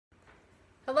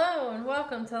Hello and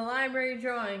welcome to the library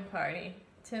drawing party.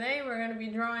 Today we're going to be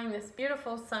drawing this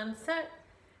beautiful sunset.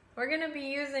 We're going to be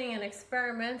using an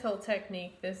experimental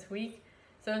technique this week.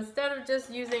 So instead of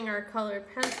just using our colored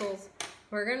pencils,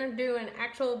 we're going to do an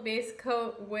actual base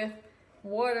coat with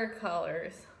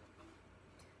watercolors.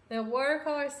 The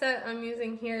watercolor set I'm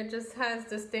using here just has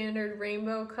the standard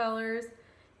rainbow colors.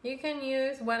 You can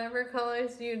use whatever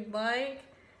colors you'd like.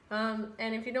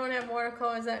 And if you don't have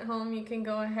watercolors at home, you can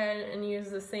go ahead and use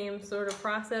the same sort of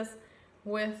process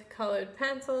with colored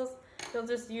pencils. You'll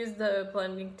just use the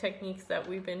blending techniques that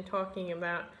we've been talking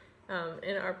about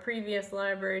in our previous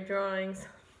library drawing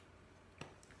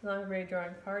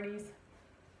parties.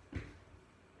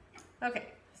 Okay,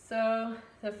 so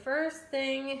the first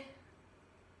thing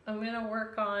I'm going to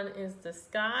work on is the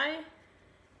sky.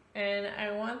 And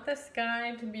I want the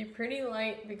sky to be pretty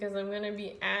light because I'm going to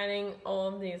be adding all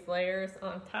of these layers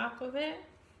on top of it.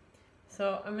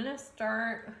 So I'm going to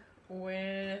start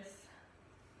with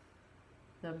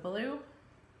the blue.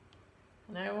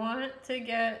 And I want to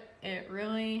get it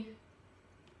really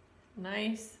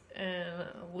nice and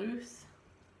loose.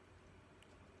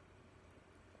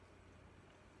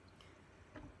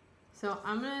 So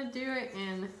I'm going to do it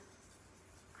in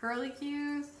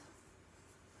curlicues.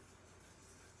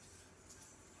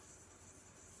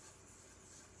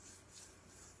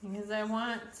 Because I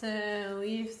want to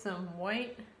leave some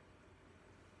white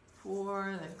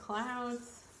for the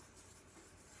clouds.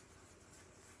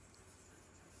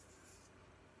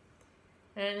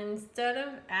 And instead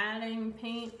of adding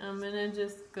paint, I'm going to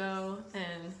just go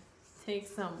and take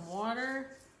some water,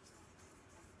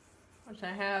 which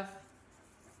I have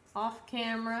off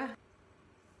camera.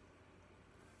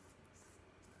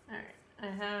 Alright, I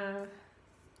have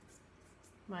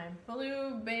my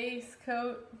blue base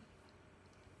coat.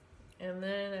 And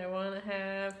then I want to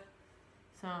have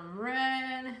some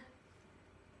red,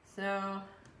 so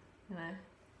I'm going to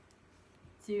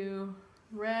do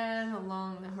red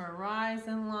along the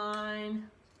horizon line.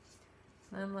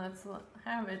 Then let's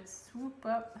have it swoop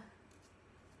up.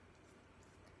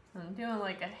 I'm doing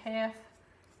like a half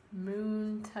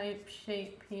moon type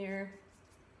shape here.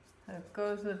 It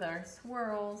goes with our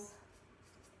swirls.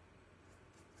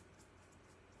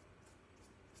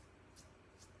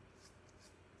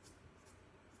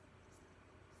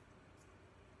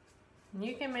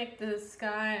 You can make the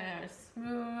sky as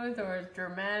smooth or as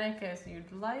dramatic as you'd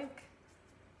like.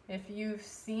 If you've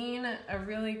seen a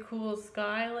really cool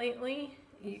sky lately,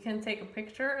 you can take a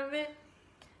picture of it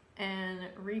and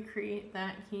recreate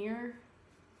that here.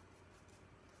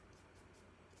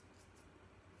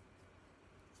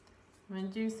 I'm going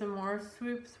to do some more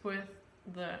swoops with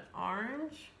the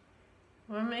orange.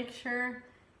 I want to make sure,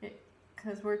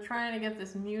 because we're trying to get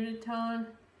this muted tone,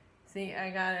 see I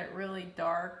got it really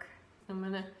dark. I'm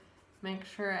going to make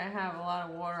sure I have a lot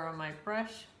of water on my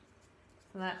brush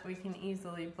so that we can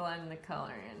easily blend the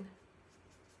color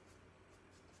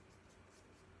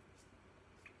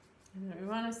in. And we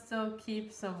want to still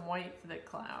keep some white for the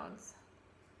clouds.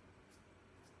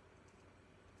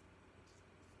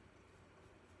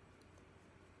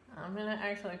 I'm going to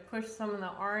actually push some of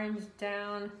the orange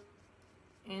down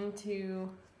into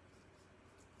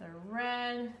the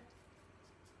red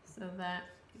so that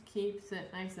it keeps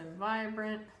it nice and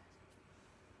vibrant.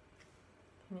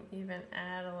 You can even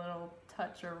add a little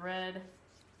touch of red.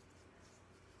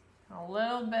 A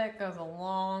little bit goes a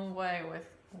long way with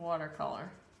watercolor.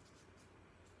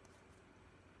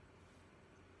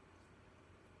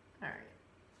 Alright,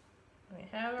 we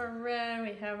have our red,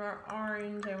 we have our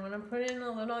orange. I want to put in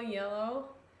a little yellow.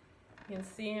 You can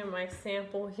see in my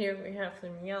sample here we have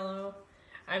some yellow.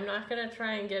 I'm not going to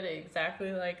try and get it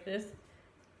exactly like this,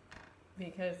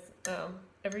 because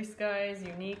every sky is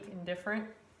unique and different,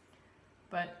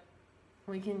 but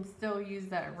we can still use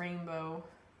that rainbow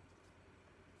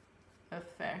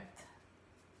effect.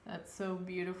 That's so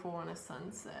beautiful in a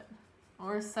sunset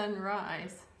or a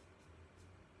sunrise.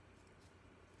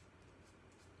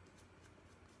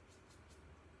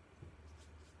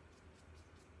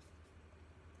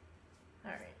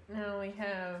 Alright, now we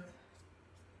have,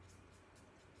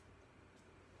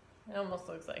 it almost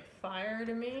looks like fire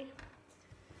to me.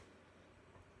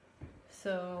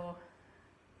 So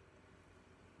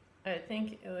I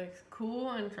think it looks cool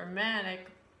and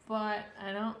dramatic, but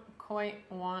I don't quite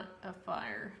want a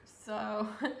fire. So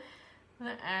I'm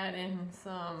going to add in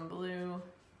some blue,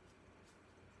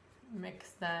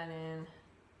 mix that in.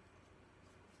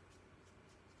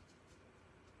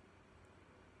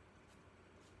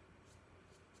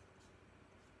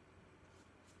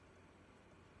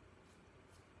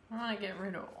 I want to get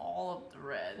rid of all of the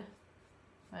red.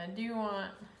 I do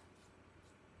want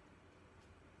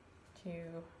to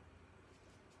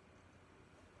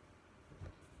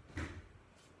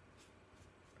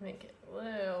make it a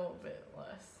little bit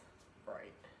less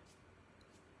bright.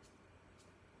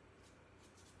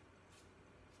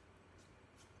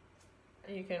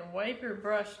 You can wipe your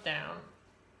brush down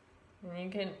and you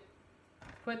can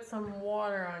put some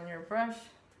water on your brush.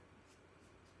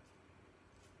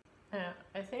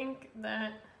 I think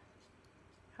that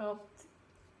helped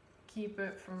keep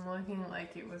it from looking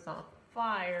like it was on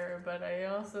fire, but I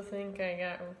also think I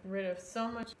got rid of so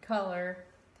much color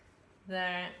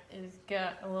that it's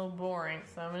got a little boring.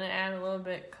 So I'm going to add a little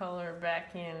bit color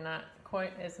back in, not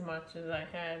quite as much as I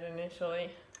had initially.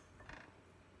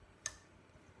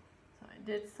 So I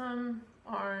did some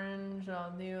orange,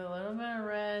 I'll do a little bit of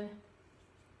red.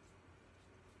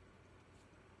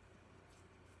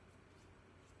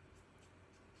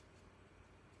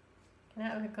 Can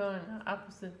have it go in the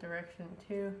opposite direction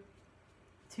too.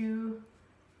 Too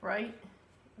bright,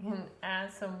 you can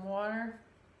add some water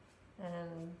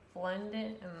and blend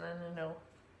it, and then it'll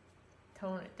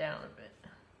tone it down a bit.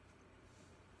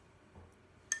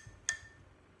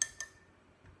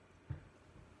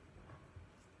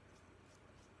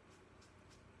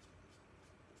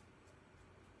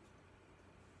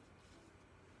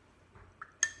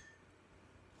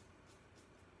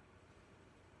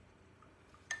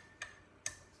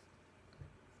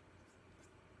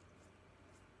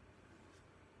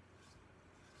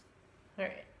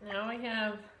 Alright, now we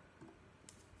have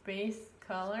base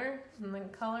color, and the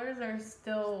colors are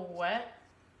still wet.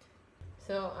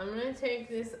 So I'm going to take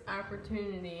this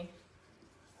opportunity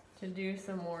to do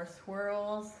some more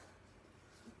swirls.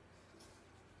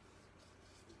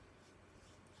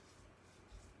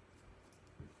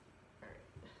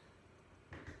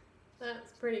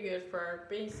 That's pretty good for our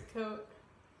base coat.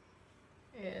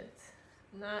 It's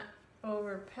not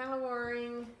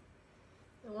overpowering.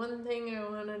 The one thing I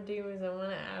want to do is I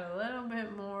want to add a little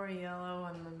bit more yellow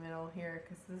in the middle here,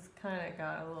 because this kind of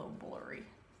got a little blurry.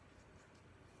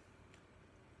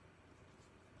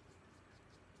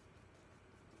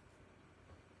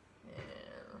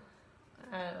 And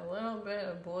add a little bit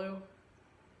of blue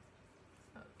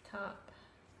up top.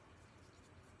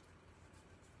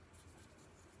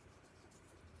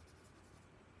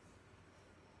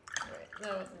 Alright,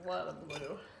 that was a lot of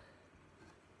blue.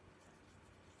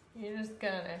 You just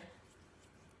gotta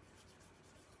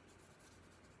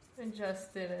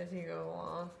adjust it as you go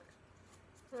along.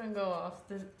 I'm gonna go off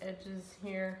the edges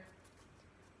here.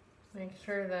 Make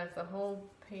sure that the whole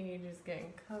page is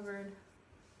getting covered.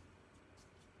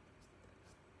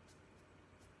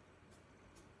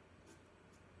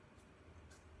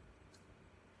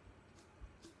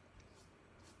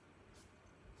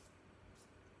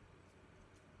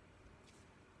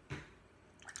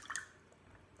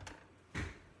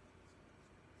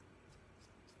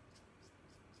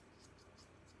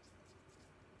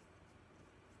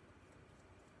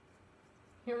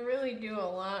 You can really do a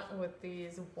lot with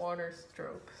these water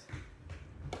strokes.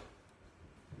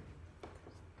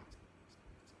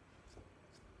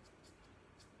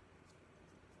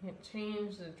 You can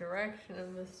change the direction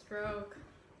of the stroke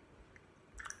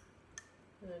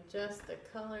and adjust the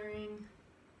coloring.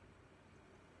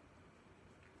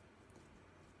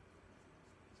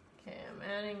 Okay, I'm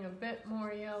adding a bit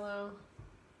more yellow.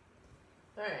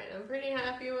 Alright, I'm pretty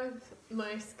happy with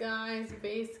my Skies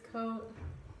base coat.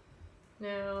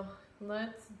 Now,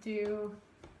 let's do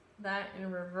that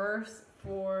in reverse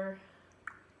for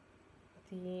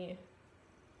the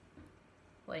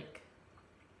lake.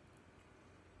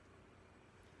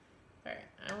 Alright,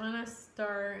 I want to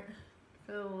start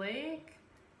for the lake,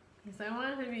 because I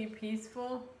want it to be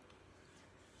peaceful.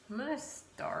 I'm going to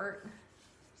start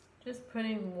just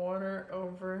putting water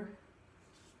over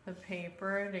the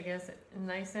paper to get it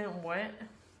nice and wet.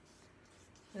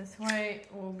 This way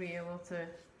we'll be able to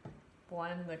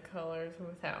blend the colors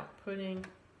without putting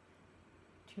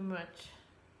too much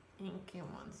ink in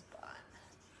one spot.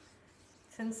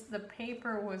 Since the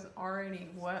paper was already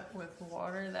wet with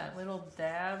water, that little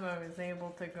dab, I was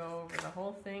able to go over the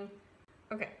whole thing.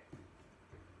 Okay,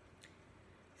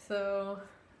 so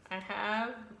I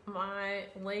have my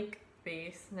lake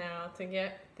base now. To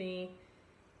get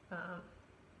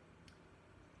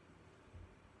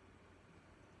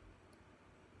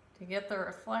the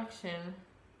reflection,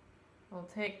 we'll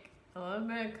take a little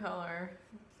bit of color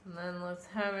and then let's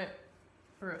have it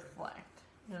reflect.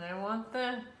 And I want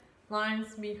the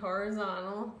lines to be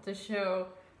horizontal to show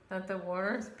that the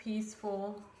water is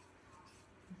peaceful.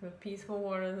 The peaceful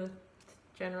water that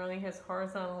generally has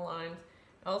horizontal lines.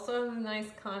 It also has a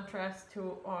nice contrast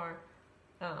to our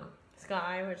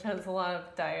sky, which has a lot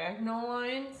of diagonal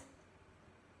lines.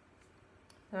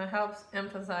 That helps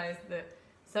emphasize the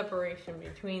separation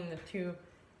between the two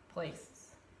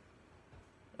places.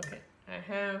 Okay, I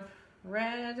have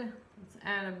red. Let's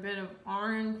add a bit of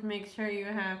orange. Make sure you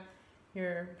have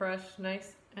your brush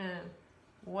nice and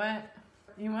wet.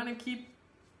 You want to keep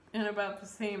it about the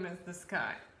same as the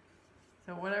sky.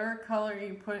 So whatever color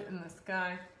you put in the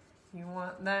sky, you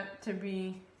want that to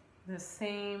be the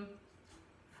same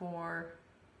for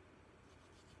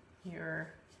your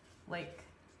lake.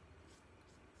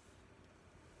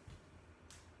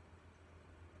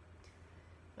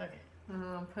 Okay, and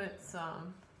I'll put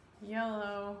some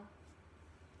yellow.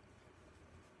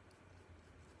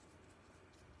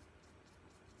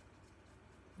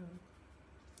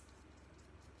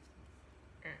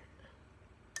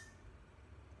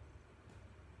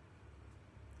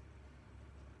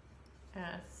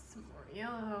 Add some more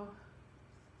yellow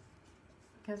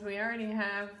because we already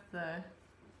have the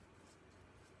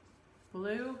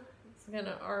blue. It's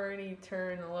gonna already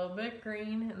turn a little bit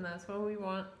green, and that's what we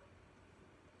want.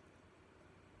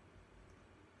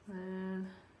 Then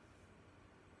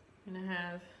I'm gonna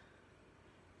have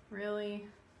really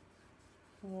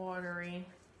watery,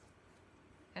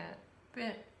 add a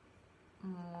bit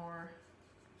more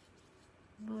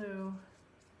blue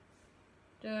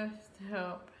just to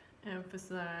help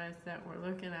emphasize that we're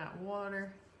looking at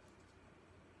water.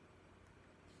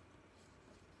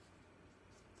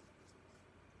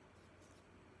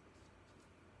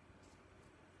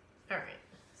 Alright,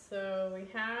 so we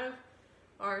have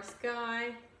our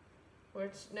sky,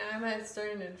 which now that it's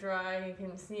starting to dry, you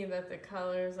can see that the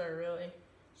colors are really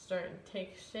starting to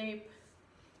take shape.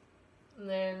 And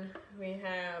then we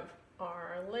have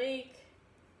our lake.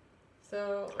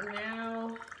 So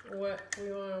now what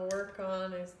we want to work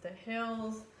on is the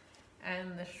hills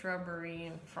and the shrubbery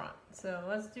in front. So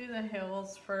let's do the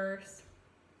hills first.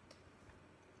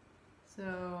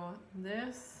 So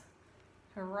this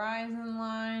horizon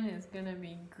line is going to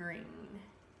be green.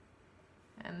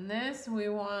 And this we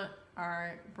want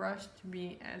our brush to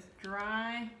be as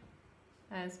dry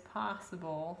as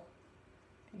possible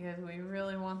because we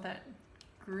really want that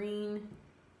green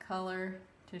color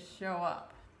to show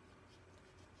up.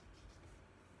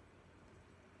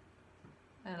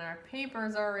 And our paper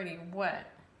is already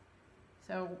wet,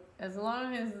 so as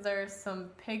long as there's some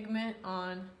pigment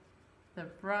on the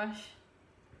brush,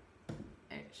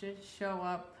 it should show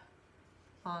up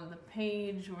on the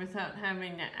page without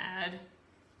having to add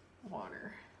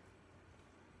water.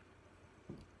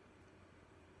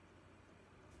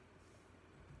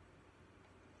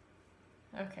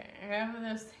 Okay, I have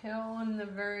this hill in the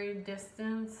very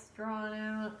distance drawn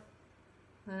out.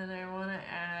 Then I want to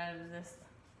add this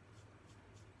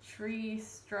tree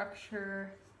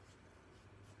structure.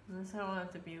 And this I want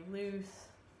it to be loose.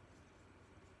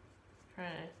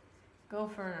 Trying to go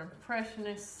for an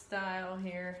impressionist style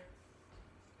here.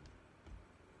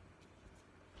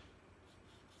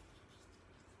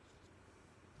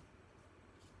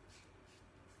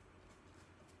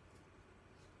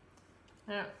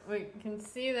 Now we can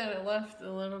see that it left a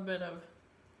little bit of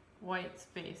white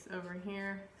space over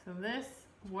here. So this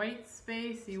white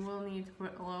space, you will need to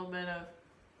put a little bit of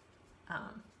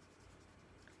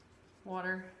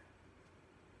water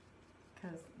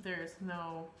because there's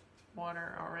no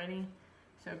water already.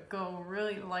 So go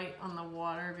really light on the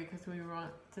water because we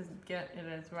want to get it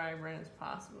as vibrant as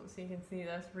possible. So you can see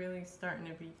that's really starting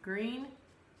to be green.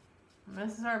 And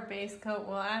this is our base coat.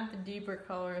 We'll add the deeper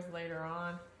colors later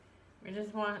on. We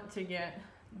just want to get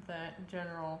that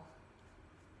general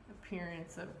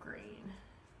appearance of green.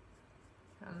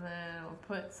 And then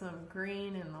we'll put some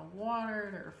green in the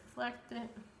water to reflect it.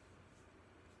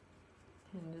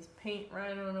 And just paint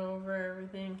right on over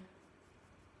everything.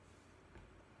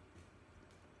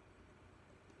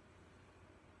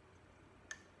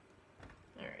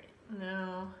 Alright,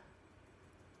 now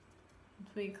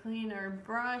once we clean our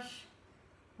brush,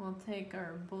 we'll take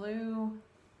our blue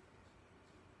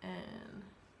and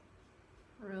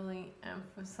really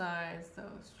emphasize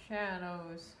those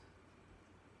shadows.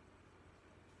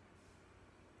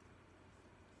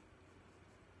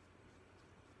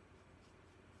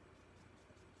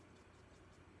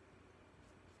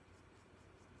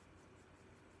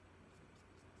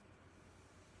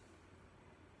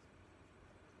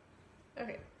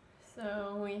 Okay,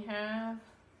 so we have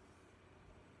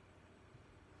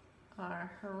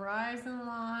our horizon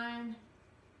line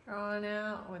drawn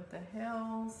out with the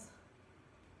hills.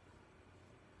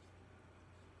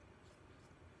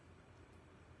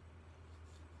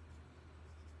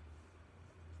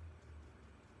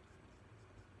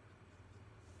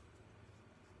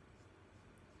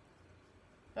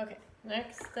 Okay,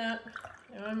 next step,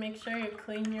 you want to make sure you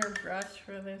clean your brush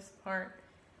for this part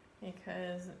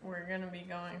because we're going to be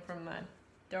going from that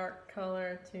dark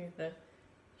color to the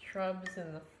shrubs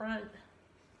in the front.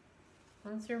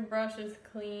 Once your brush is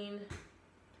clean,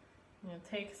 you'll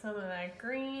take some of that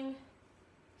green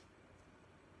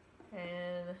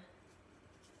and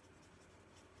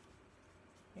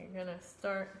you're going to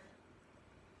start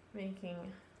making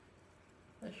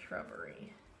the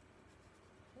shrubbery.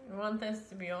 We want this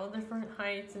to be all different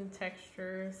heights and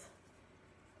textures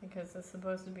because it's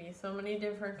supposed to be so many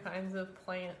different kinds of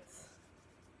plants.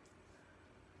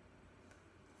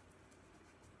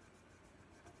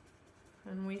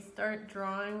 When we start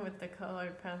drawing with the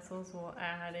colored pencils, we'll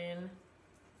add in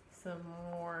some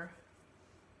more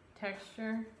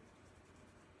texture.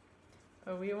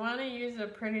 But we want to use a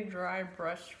pretty dry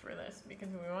brush for this because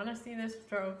we want to see the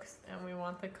strokes and we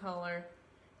want the color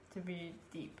to be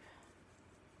deep.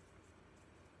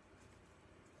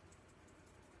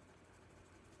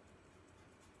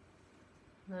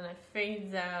 And then it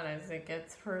fades out as it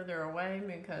gets further away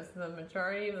because the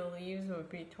majority of the leaves would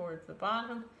be towards the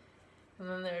bottom. And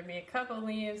then there would be a couple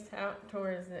leaves out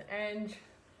towards the edge,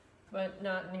 but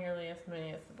not nearly as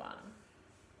many as the bottom.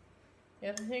 The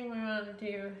other thing we want to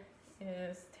do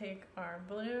is take our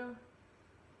blue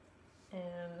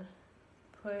and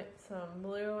put some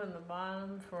blue in the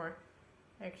bottom for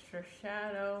extra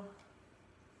shadow,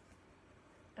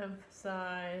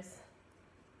 emphasize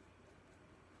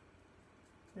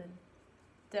the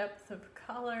depth of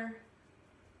color.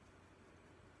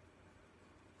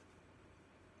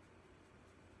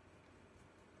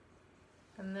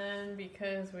 And then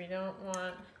because we don't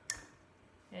want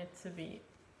it to be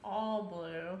all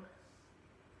blue,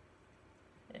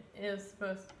 it is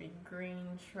supposed to be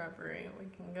green shrubbery. We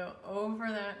can go over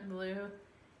that blue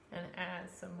and add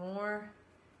some more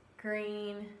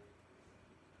green.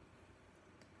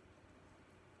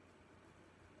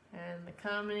 And the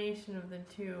combination of the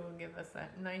two will give us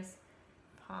that nice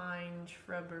pine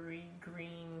shrubbery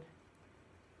green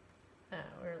that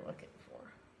we're looking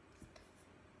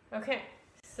for. Okay,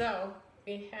 so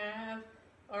we have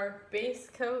our base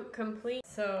coat complete.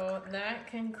 So that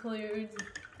concludes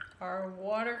our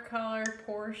watercolor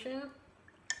portion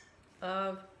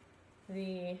of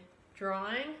the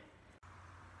drawing.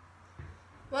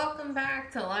 Welcome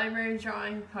back to Library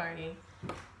Drawing Party.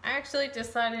 I actually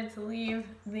decided to leave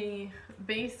the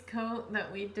base coat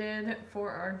that we did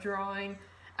for our drawing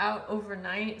out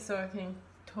overnight so it can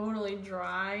totally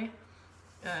dry.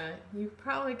 You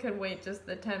probably could wait just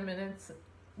the 10 minutes,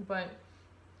 but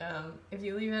if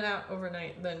you leave it out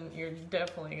overnight, then you're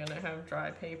definitely going to have dry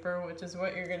paper, which is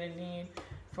what you're going to need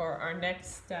for our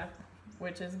next step,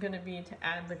 which is going to be to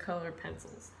add the color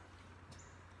pencils.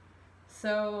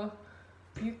 So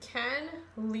you can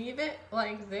leave it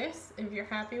like this if you're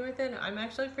happy with it. I'm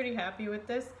actually pretty happy with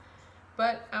this,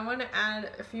 but I want to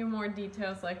add a few more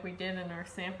details like we did in our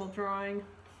sample drawing.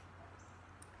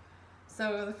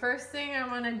 So the first thing I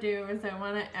want to do is I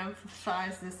want to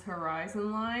emphasize this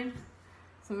horizon line.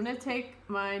 So I'm going to take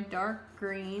my dark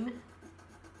green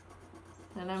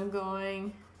and I'm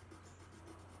going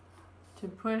to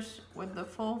push with the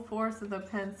full force of the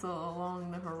pencil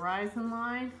along the horizon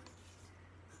line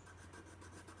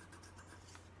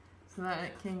so that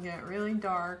it can get really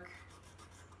dark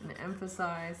and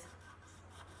emphasize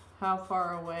how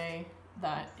far away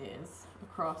that is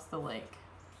across the lake.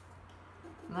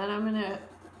 And then I'm going to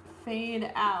fade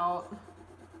out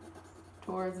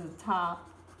towards the top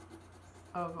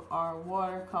of our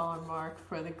watercolor mark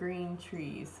for the green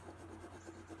trees.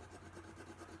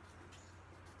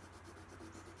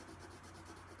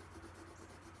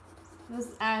 This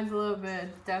adds a little bit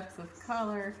of depth of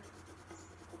color,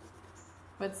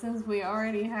 but since we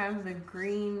already have the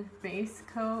green base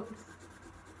coat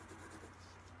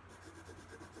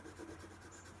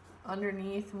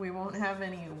underneath, we won't have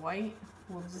any white.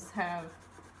 We'll just have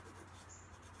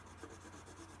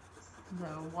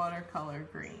the watercolor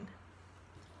green.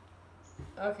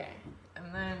 Okay, and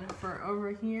then for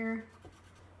over here,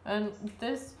 and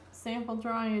this sample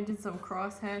drawing I did some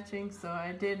cross hatching, so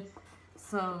I did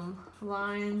some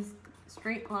lines,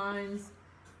 straight lines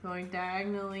going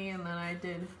diagonally, and then I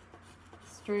did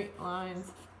straight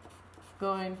lines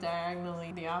going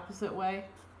diagonally the opposite way.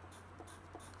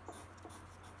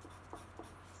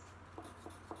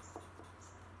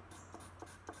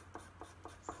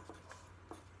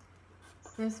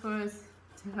 This was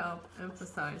to help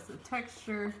emphasize the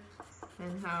texture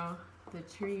and how the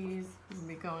trees will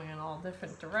be going in all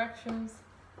different directions.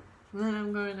 And then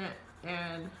I'm going to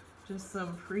add just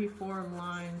some free-form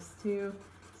lines too,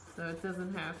 so it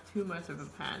doesn't have too much of a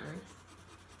pattern.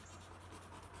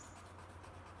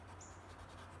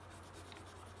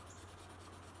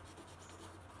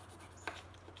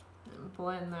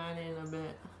 blend that in a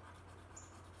bit.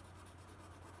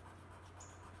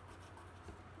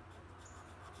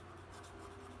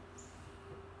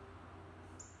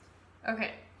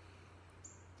 Okay.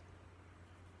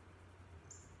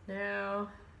 Now,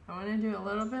 I want to do a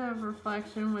little bit of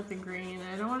reflection with the green.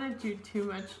 I don't want to do too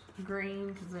much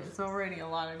green because it's already a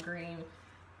lot of green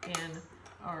in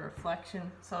our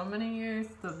reflection. So I'm going to use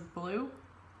the blue.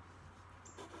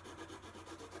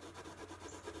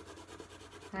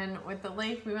 And with the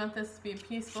lake, we want this to be a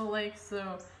peaceful lake,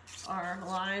 so our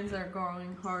lines are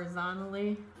going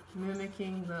horizontally,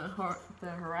 mimicking the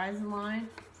horizon line.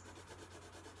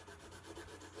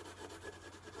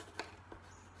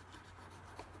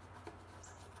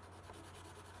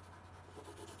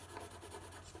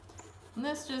 And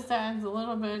this just adds a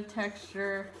little bit of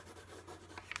texture,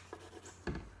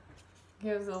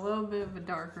 gives a little bit of a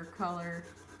darker color.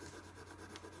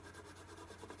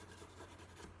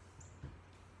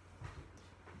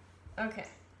 Okay,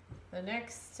 the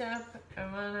next step, I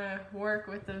want to work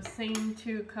with those same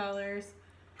two colors.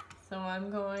 So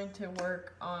I'm going to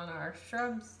work on our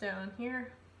shrubs down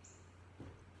here.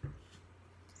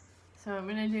 So I'm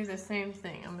going to do the same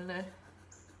thing. I'm going to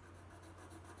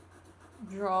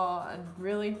draw a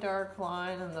really dark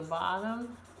line on the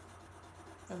bottom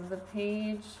of the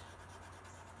page.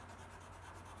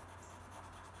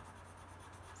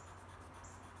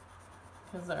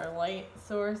 Because our light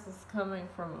source is coming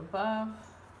from above.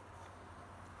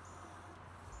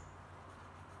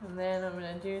 And then I'm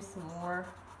going to do some more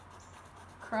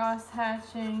cross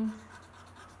hatching.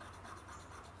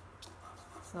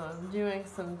 So I'm doing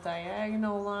some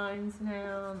diagonal lines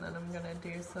now, and then I'm going to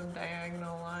do some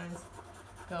diagonal lines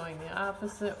going the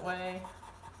opposite way.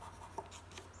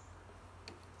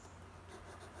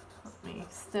 Let me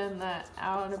extend that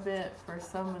out a bit for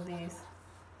some of these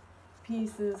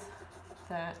pieces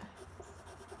that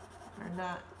are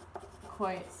not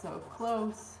quite so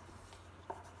close.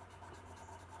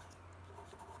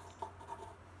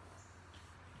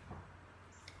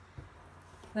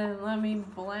 Then let me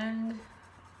blend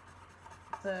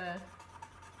the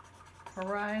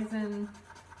horizon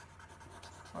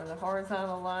or the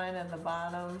horizontal line at the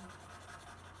bottom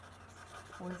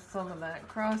with some of that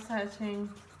cross hatching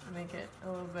to make it a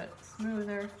little bit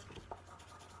smoother.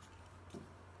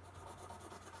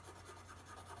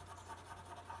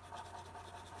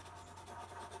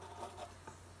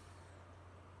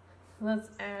 Let's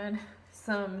add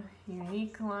some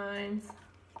unique lines.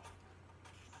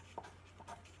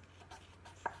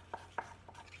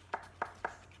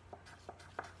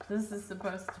 This is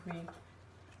supposed to be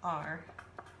our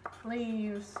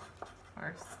leaves,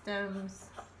 our stems.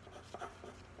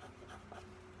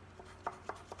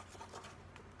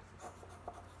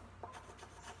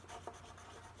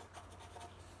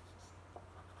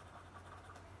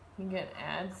 You can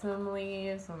add some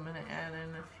leaves. I'm going to add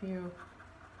in a few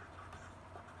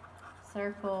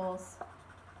circles.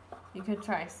 You could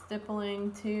try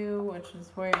stippling too, which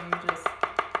is where you just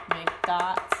make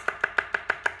dots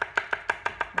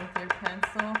with your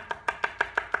pencil.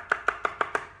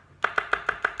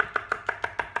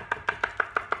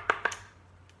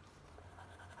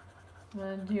 I'm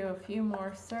going to do a few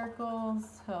more circles,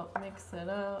 help mix it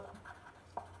up.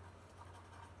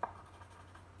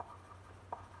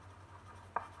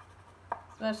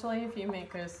 Especially if you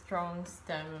make a strong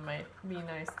stem, it might be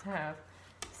nice to have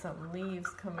some leaves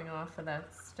coming off of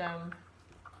that stem.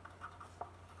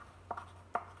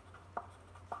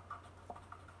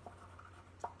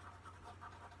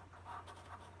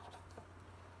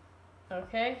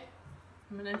 Okay,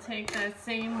 I'm going to take that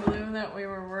same blue that we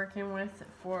were working with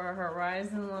for our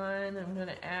horizon line. I'm going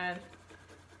to add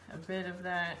a bit of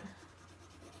that,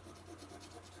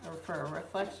 or for a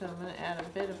reflection, I'm going to add a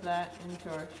bit of that into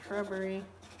our shrubbery.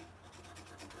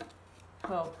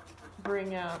 Help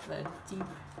bring out the deep,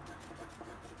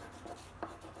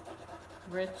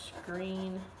 rich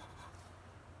green.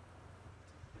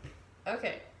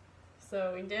 Okay,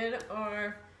 so we did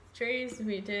our trees,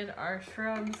 we did our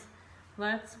shrubs.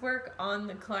 Let's work on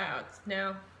the clouds.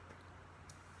 Now,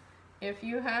 if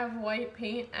you have white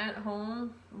paint at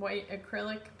home, white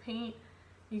acrylic paint,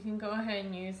 you can go ahead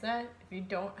and use that. If you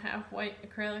don't have white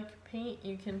acrylic paint,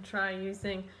 you can try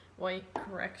using white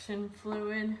correction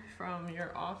fluid from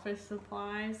your office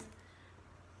supplies.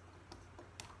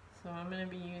 So I'm going to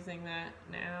be using that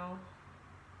now.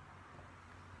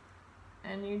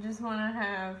 And you just want to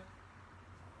have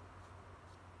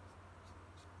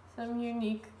some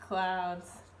unique clouds.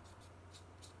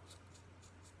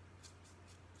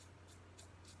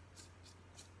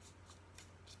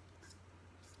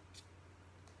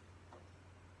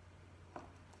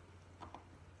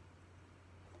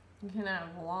 You can have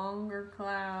longer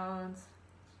clouds,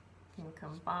 you can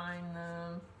combine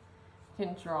them, you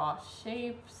can draw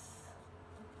shapes,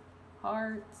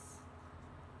 hearts,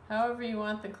 however you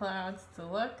want the clouds to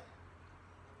look.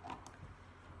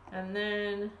 And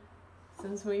then,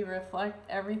 since we reflect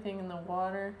everything in the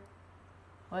water,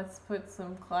 let's put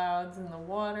some clouds in the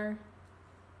water.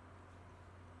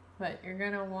 But you're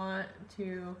going to want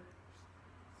to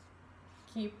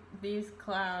keep these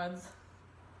clouds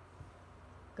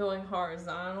going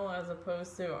horizontal as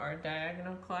opposed to our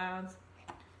diagonal clouds,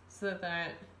 so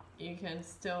that you can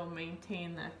still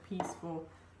maintain that peaceful,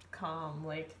 calm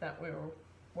lake that we were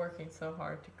working so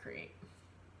hard to create.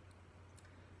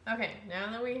 Okay, now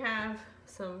that we have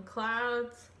some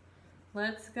clouds,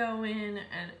 let's go in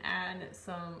and add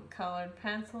some colored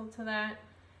pencil to that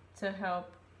to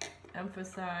help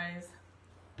emphasize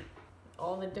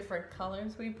all the different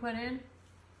colors we put in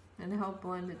and help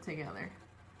blend it together.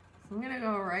 So I'm going to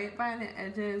go right by the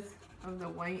edges of the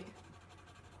white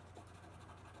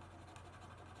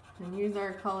and use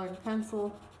our colored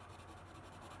pencil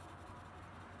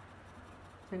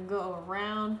to go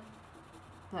around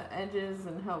the edges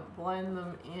and help blend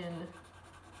them in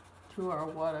to our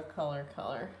watercolor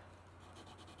color.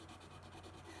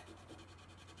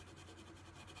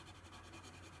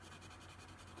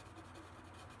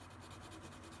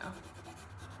 Oh.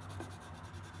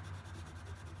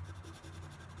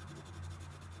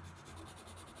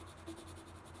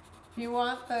 If you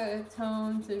want the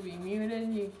tone to be muted,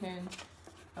 you can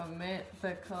omit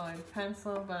the colored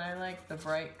pencil, but I like the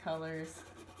bright colors.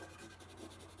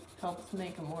 Helps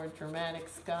make a more dramatic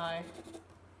sky.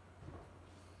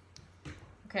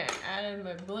 Okay, added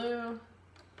my blue.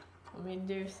 Let me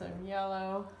do some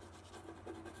yellow.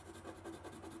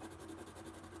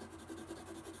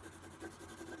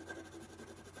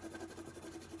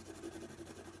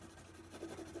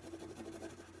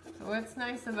 So what's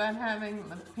nice about having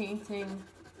the painting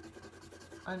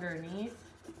underneath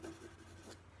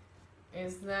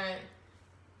is that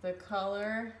the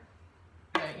color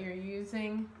that you're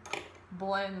using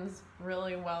blends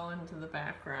really well into the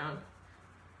background.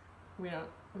 We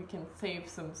can save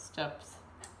some steps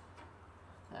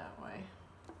that way.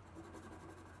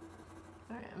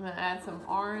 Alright, I'm gonna add some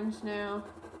orange now.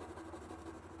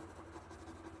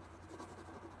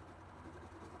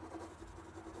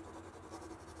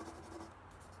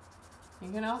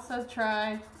 You can also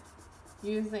try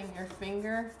using your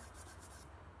finger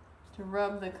to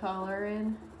rub the color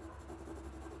in.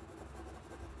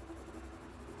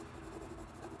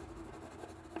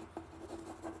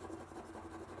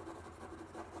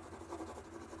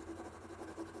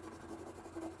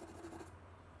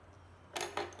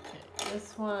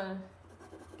 This one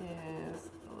is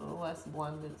a little less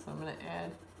blended, so I'm going to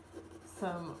add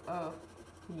some of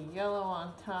the yellow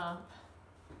on top.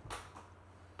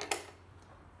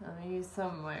 I'm going to use some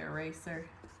of my eraser.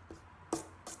 Okay,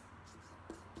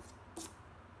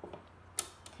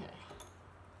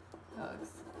 that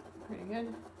looks pretty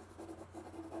good.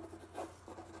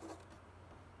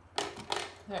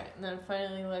 Alright, and then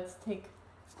finally let's take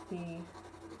the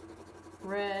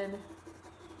red,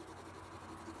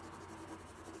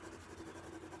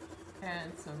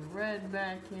 add some red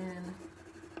back in.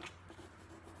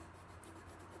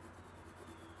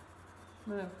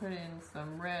 I'm going to put in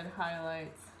some red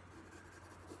highlights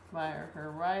by our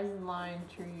horizon line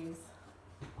trees.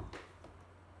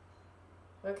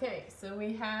 Okay, so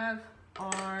we have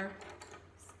our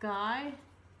sky.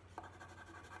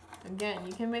 Again,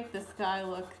 you can make the sky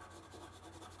look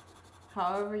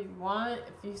however you want.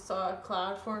 If you saw a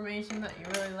cloud formation that you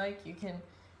really like, you can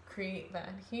create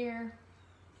that here.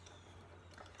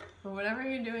 But whatever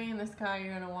you're doing in the sky,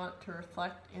 you're going to want to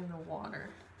reflect in the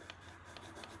water.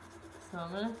 So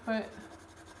I'm going to put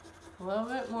a little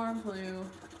bit more blue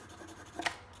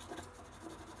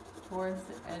towards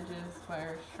the edges by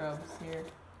our shrubs here.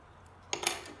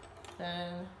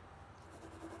 Then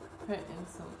put in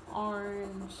some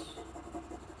orange.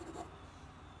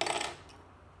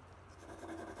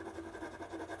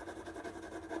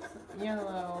 Some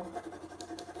yellow.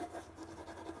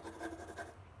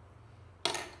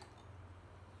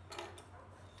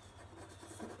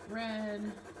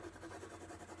 Red,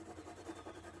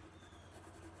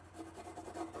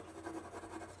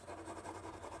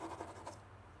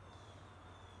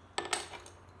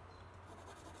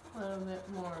 a little bit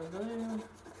more blue,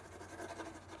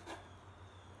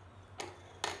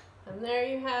 and there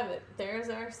you have it. There's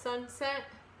our sunset.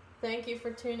 Thank you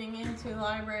for tuning in to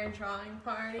Library Drawing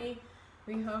Party.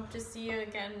 We hope to see you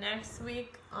again next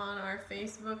week on our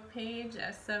Facebook page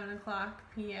at 7 o'clock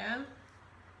p.m.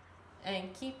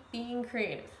 and keep being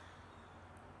creative.